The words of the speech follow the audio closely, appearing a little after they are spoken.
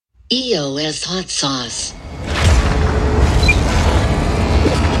EOS Hot Sauce.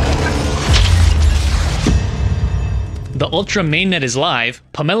 The Ultra mainnet is live,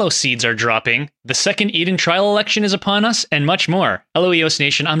 Pomelo seeds are dropping, the second Eden trial election is upon us, and much more. Hello EOS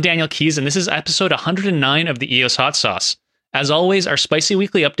Nation, I'm Daniel Keys, and this is episode 109 of the EOS Hot Sauce. As always, our spicy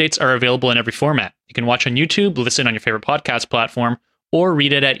weekly updates are available in every format. You can watch on YouTube, listen on your favorite podcast platform, or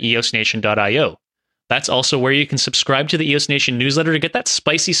read it at eosnation.io. That's also where you can subscribe to the EOS Nation newsletter to get that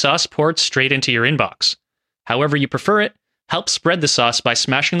spicy sauce poured straight into your inbox. However you prefer it, help spread the sauce by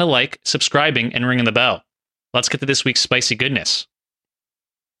smashing the like, subscribing, and ringing the bell. Let's get to this week's spicy goodness.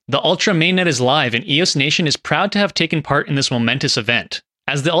 The Ultra mainnet is live, and EOS Nation is proud to have taken part in this momentous event.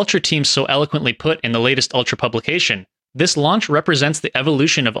 As the Ultra team so eloquently put in the latest Ultra publication, this launch represents the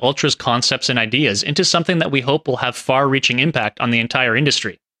evolution of Ultra's concepts and ideas into something that we hope will have far-reaching impact on the entire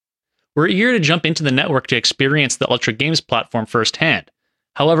industry. We're eager to jump into the network to experience the Ultra Games platform firsthand.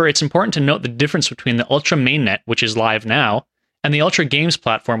 However, it's important to note the difference between the Ultra mainnet, which is live now, and the Ultra Games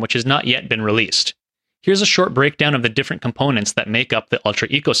platform, which has not yet been released. Here's a short breakdown of the different components that make up the Ultra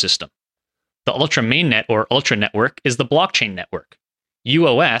ecosystem. The Ultra mainnet, or Ultra network, is the blockchain network.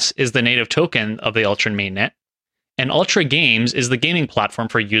 UOS is the native token of the Ultra mainnet. And Ultra Games is the gaming platform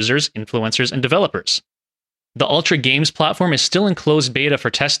for users, influencers, and developers. The Ultra Games platform is still in closed beta for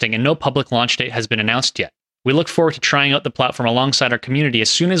testing, and no public launch date has been announced yet. We look forward to trying out the platform alongside our community as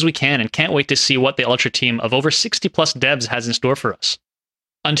soon as we can, and can't wait to see what the Ultra team of over 60 plus devs has in store for us.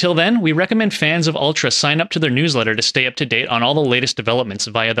 Until then, we recommend fans of Ultra sign up to their newsletter to stay up to date on all the latest developments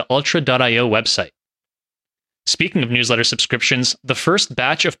via the ultra.io website. Speaking of newsletter subscriptions, the first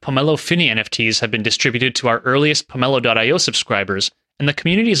batch of Pomelo Finny NFTs have been distributed to our earliest Pomelo.io subscribers, and the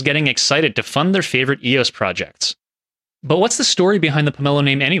community is getting excited to fund their favorite EOS projects. But what's the story behind the Pomelo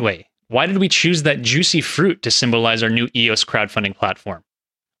name anyway? Why did we choose that juicy fruit to symbolize our new EOS crowdfunding platform?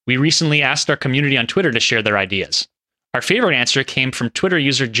 We recently asked our community on Twitter to share their ideas. Our favorite answer came from Twitter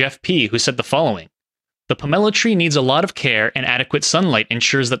user Jeff P., who said the following: "The pomelo tree needs a lot of care, and adequate sunlight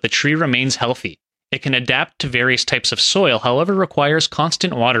ensures that the tree remains healthy. It can adapt to various types of soil, however requires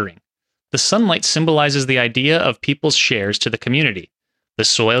constant watering. The sunlight symbolizes the idea of people's shares to the community. The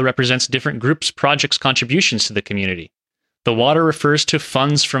soil represents different groups' projects' contributions to the community. The water refers to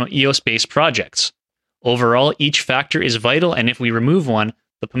funds from EOS-based projects. Overall, each factor is vital, and if we remove one,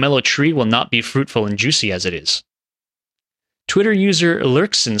 the pomelo tree will not be fruitful and juicy as it is." Twitter user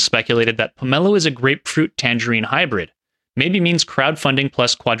Lurkson speculated that pomelo is a grapefruit-tangerine hybrid, maybe means crowdfunding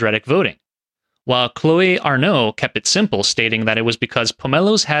plus quadratic voting, while Chloe Arnaud kept it simple, stating that it was because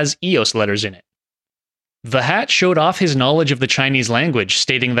pomelos has EOS letters in it. The Hat showed off his knowledge of the Chinese language,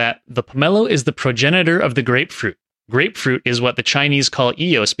 stating that the pomelo is the progenitor of the grapefruit. Grapefruit is what the Chinese call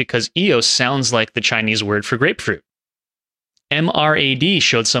EOS because EOS sounds like the Chinese word for grapefruit. MRAD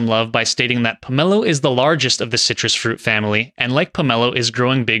showed some love by stating that pomelo is the largest of the citrus fruit family, and like pomelo is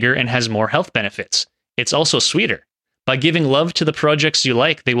growing bigger and has more health benefits. It's also sweeter. By giving love to the projects you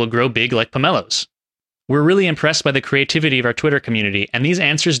like, they will grow big like pomelos. We're really impressed by the creativity of our Twitter community, and these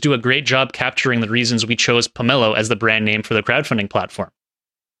answers do a great job capturing the reasons we chose Pomelo as the brand name for the crowdfunding platform.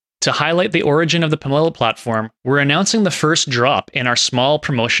 To highlight the origin of the Pomelo platform, we're announcing the first drop in our small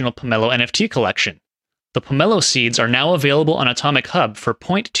promotional Pomelo NFT collection. The Pomelo seeds are now available on Atomic Hub for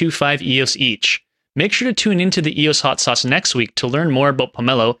 0.25 EOS each. Make sure to tune into the EOS Hot Sauce next week to learn more about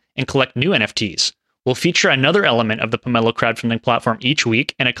Pomelo and collect new NFTs. We'll feature another element of the Pomelo crowdfunding platform each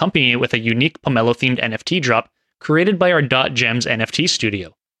week and accompany it with a unique Pomelo-themed NFT drop created by our .gems NFT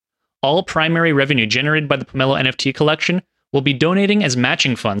studio. All primary revenue generated by the Pomelo NFT collection will be donating as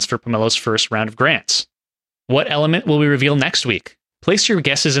matching funds for Pomelo's first round of grants. What element will we reveal next week? Place your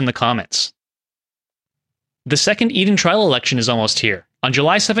guesses in the comments. The second Eden trial election is almost here. On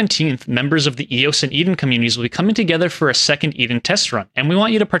July 17th, members of the EOS and Eden communities will be coming together for a second Eden test run, and we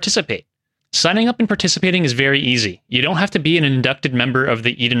want you to participate. Signing up and participating is very easy. You don't have to be an inducted member of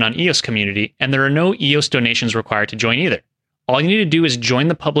the Eden on EOS community, and there are no EOS donations required to join either. All you need to do is join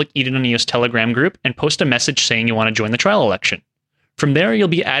the public Eden on EOS Telegram group and post a message saying you want to join the trial election. From there, you'll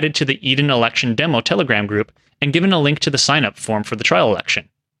be added to the Eden Election Demo Telegram group and given a link to the sign-up form for the trial election.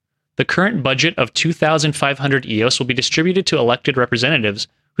 The current budget of 2,500 EOS will be distributed to elected representatives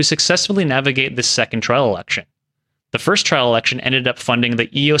who successfully navigate this second trial election. The first trial election ended up funding the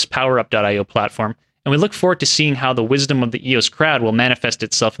EOS PowerUp.io platform, and we look forward to seeing how the wisdom of the EOS crowd will manifest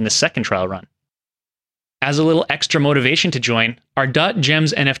itself in the second trial run. As a little extra motivation to join, our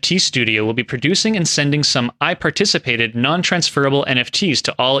 .gems NFT studio will be producing and sending some I participated non-transferable NFTs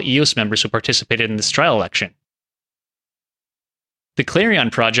to all EOS members who participated in this trial election. The Clarion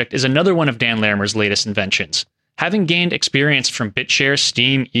project is another one of Dan Larimer's latest inventions. Having gained experience from BitShare,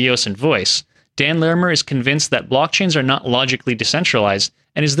 Steem, EOS, and Voice, Dan Larimer is convinced that blockchains are not logically decentralized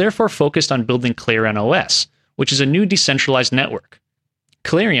and is therefore focused on building Clarion OS, which is a new decentralized network.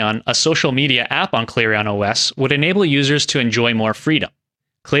 Clarion, a social media app on Clarion OS, would enable users to enjoy more freedom.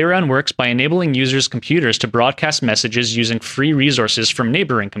 Clarion works by enabling users' computers to broadcast messages using free resources from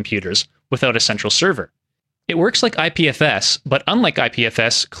neighboring computers without a central server. It works like IPFS, but unlike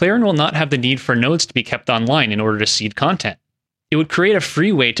IPFS, Clarion will not have the need for nodes to be kept online in order to seed content. It would create a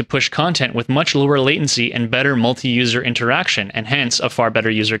free way to push content with much lower latency and better multi-user interaction, and hence a far better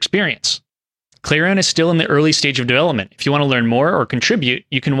user experience. Clarion is still in the early stage of development. If you want to learn more or contribute,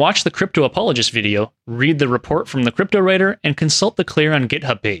 you can watch the Crypto Apologist video, read the report from the Crypto Writer, and consult the Clarion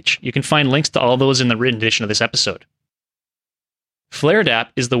GitHub page. You can find links to all those in the written edition of this episode. Flare DApp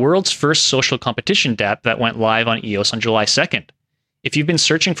is the world's first social competition DApp that went live on EOS on July 2nd. If you've been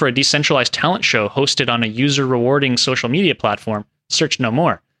searching for a decentralized talent show hosted on a user-rewarding social media platform, search no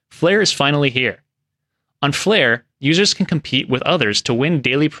more. Flare is finally here. On Flare, users can compete with others to win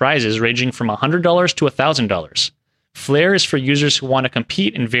daily prizes ranging from $100 to $1,000. Flare is for users who want to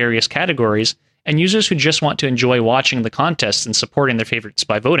compete in various categories and users who just want to enjoy watching the contests and supporting their favorites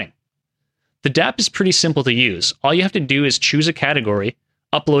by voting. The DApp is pretty simple to use. All you have to do is choose a category,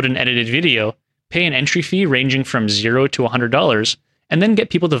 upload an edited video, pay an entry fee ranging from $0 to $100, and then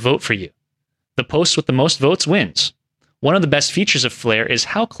get people to vote for you. The post with the most votes wins. One of the best features of Flare is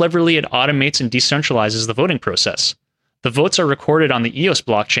how cleverly it automates and decentralizes the voting process. The votes are recorded on the EOS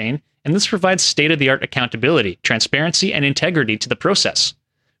blockchain, and this provides state-of-the-art accountability, transparency, and integrity to the process.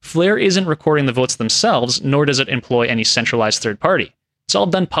 Flare isn't recording the votes themselves, nor does it employ any centralized third party. It's all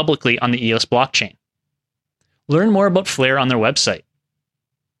done publicly on the EOS blockchain. Learn more about Flare on their website.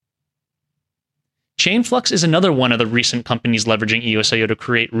 Chainflux is another one of the recent companies leveraging EOS.io to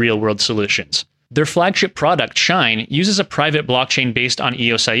create real-world solutions. Their flagship product, Shine, uses a private blockchain based on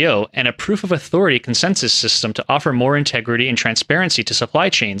EOS.io and a proof of authority consensus system to offer more integrity and transparency to supply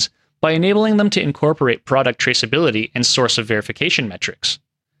chains by enabling them to incorporate product traceability and source of verification metrics.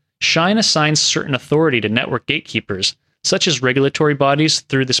 Shine assigns certain authority to network gatekeepers, such as regulatory bodies,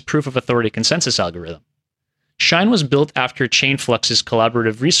 through this proof of authority consensus algorithm. Shine was built after Chainflux's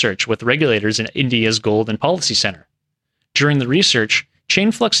collaborative research with regulators in India's Gold and Policy Center. During the research,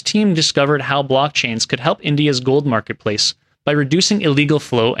 Chainflux team discovered how blockchains could help India's gold marketplace by reducing illegal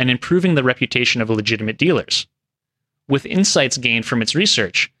flow and improving the reputation of legitimate dealers. With insights gained from its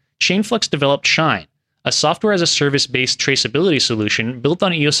research, Chainflux developed Shine, a software-as-a-service-based traceability solution built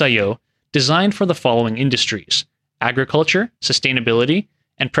on EOS.io designed for the following industries: agriculture, sustainability,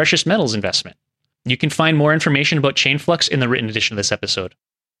 and precious metals investment. You can find more information about Chainflux in the written edition of this episode.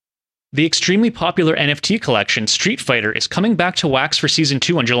 The extremely popular NFT collection, Street Fighter, is coming back to Wax for Season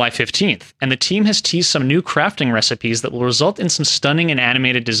 2 on July 15th, and the team has teased some new crafting recipes that will result in some stunning and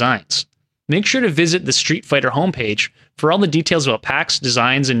animated designs. Make sure to visit the Street Fighter homepage for all the details about packs,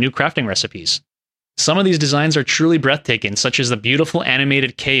 designs, and new crafting recipes. Some of these designs are truly breathtaking, such as the beautiful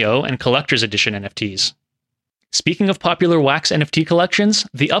animated KO and Collector's Edition NFTs. Speaking of popular Wax NFT collections,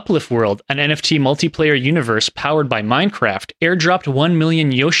 the Uplift World, an NFT multiplayer universe powered by Minecraft, airdropped 1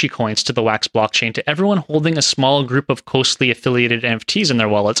 million Yoshi coins to the Wax blockchain to everyone holding a small group of Coastly affiliated NFTs in their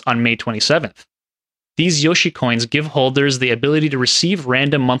wallets on May 27th. These Yoshi coins give holders the ability to receive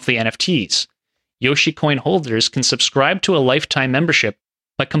random monthly NFTs. Yoshi coin holders can subscribe to a lifetime membership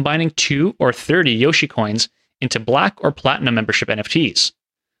by combining 2 or 30 Yoshi coins into Black or Platinum membership NFTs.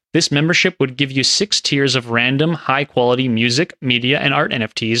 This membership would give you 6 tiers of random, high-quality music, media, and art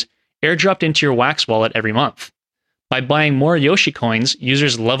NFTs airdropped into your Wax wallet every month. By buying more Yoshi coins,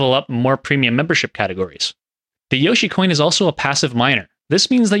 users level up more premium membership categories. The Yoshi coin is also a passive miner. This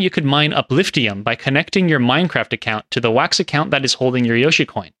means that you could mine Upliftium by connecting your Minecraft account to the Wax account that is holding your Yoshi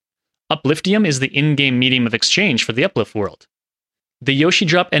coin. Upliftium is the in-game medium of exchange for the Uplift World. The Yoshi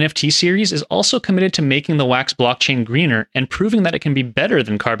Drop NFT series is also committed to making the Wax blockchain greener and proving that it can be better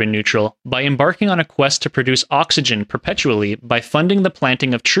than carbon neutral by embarking on a quest to produce oxygen perpetually by funding the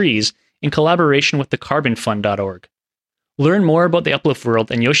planting of trees in collaboration with the carbonfund.org. Learn more about the Uplift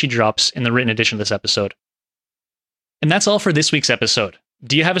World and Yoshi Drops in the written edition of this episode. And that's all for this week's episode.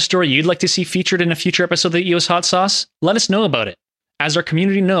 Do you have a story you'd like to see featured in a future episode of the EOS Hot Sauce? Let us know about it. As our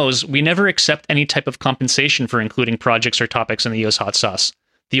community knows, we never accept any type of compensation for including projects or topics in the EOS Hot Sauce.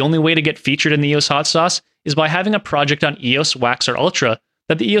 The only way to get featured in the EOS Hot Sauce is by having a project on EOS, Wax, or Ultra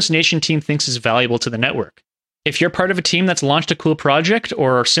that the EOS Nation team thinks is valuable to the network. If you're part of a team that's launched a cool project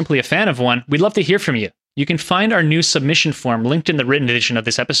or simply a fan of one, we'd love to hear from you. You can find our new submission form linked in the written edition of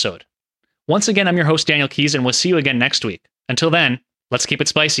this episode. Once again, I'm your host, Daniel Keys, and we'll see you again next week. Until then, let's keep it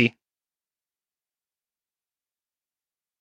spicy.